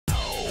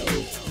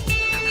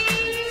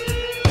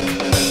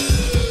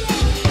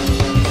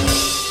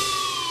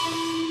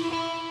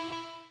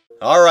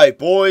Alright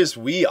boys,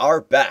 we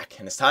are back,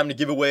 and it's time to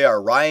give away our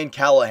Ryan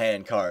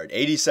Callahan card.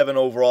 87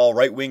 overall,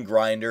 right wing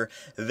grinder.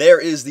 There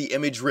is the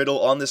image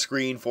riddle on the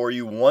screen for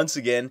you once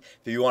again.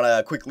 If you want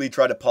to quickly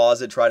try to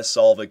pause it, try to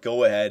solve it,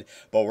 go ahead.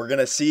 But we're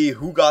going to see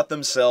who got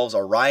themselves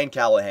a Ryan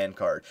Callahan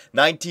card.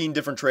 19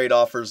 different trade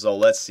offers though,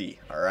 let's see.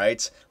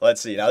 Alright,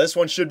 let's see. Now this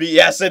one should be,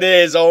 yes it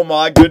is, oh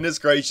my goodness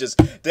gracious.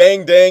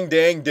 Dang, dang,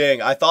 dang,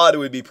 dang. I thought it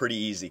would be pretty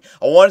easy.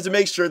 I wanted to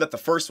make sure that the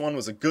first one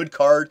was a good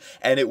card,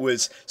 and it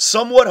was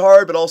somewhat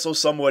hard, but also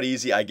somewhat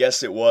easy. I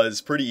guess it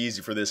was pretty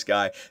easy for this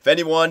guy. If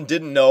anyone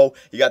didn't know,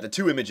 you got the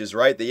two images,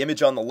 right? The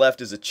image on the left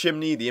is a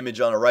chimney, the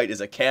image on the right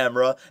is a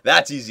camera.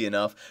 That's easy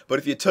enough. But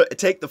if you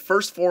take the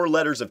first four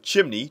letters of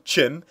chimney,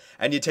 chim,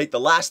 and you take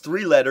the last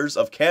three letters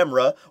of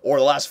camera, or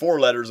the last four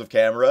letters of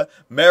camera,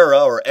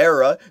 mera or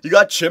era, you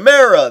got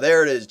Chimera.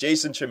 There it is,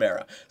 Jason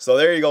Chimera. So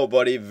there you go,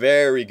 buddy.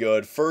 Very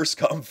good. First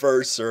come,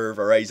 first serve.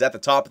 All right, he's at the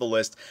top of the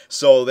list.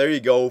 So there you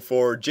go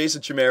for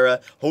Jason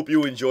Chimera. Hope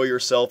you enjoy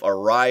yourself a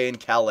Ryan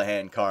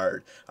Callahan card.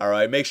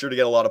 Alright, make sure to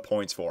get a lot of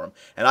points for him.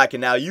 And I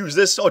can now use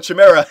this. Oh,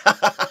 Chimera.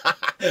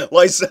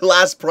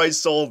 Last price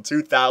sold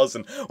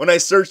 2,000. When I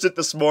searched it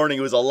this morning,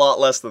 it was a lot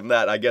less than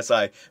that. I guess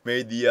I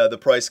made the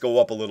price go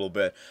up a little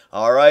bit.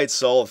 Alright,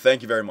 so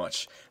thank you very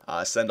much.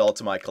 Send all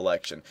to my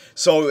collection.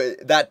 So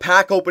that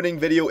pack opening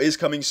video is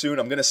coming soon.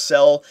 I'm going to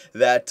sell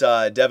that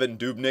Devin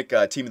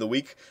Dubnyk Team of the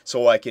Week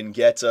so I can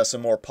get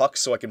some more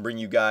pucks so I can bring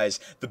you guys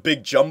the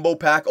big jumbo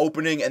pack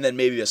opening and then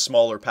maybe a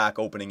smaller pack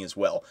opening as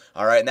well.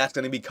 Alright, and that's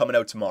going to be coming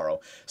out tomorrow.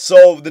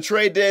 So the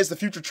trade days, the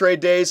future trade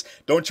days,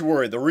 don't you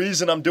worry. The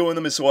reason I'm doing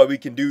them is so we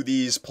can do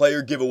these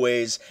player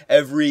giveaways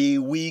every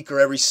week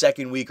or every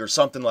second week or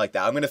something like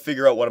that. I'm going to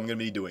figure out what I'm going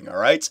to be doing,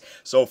 alright?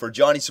 So for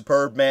Johnny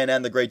Superbman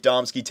and the great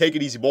Domski, take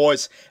it easy,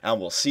 boys, and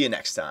we'll see you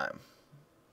next time.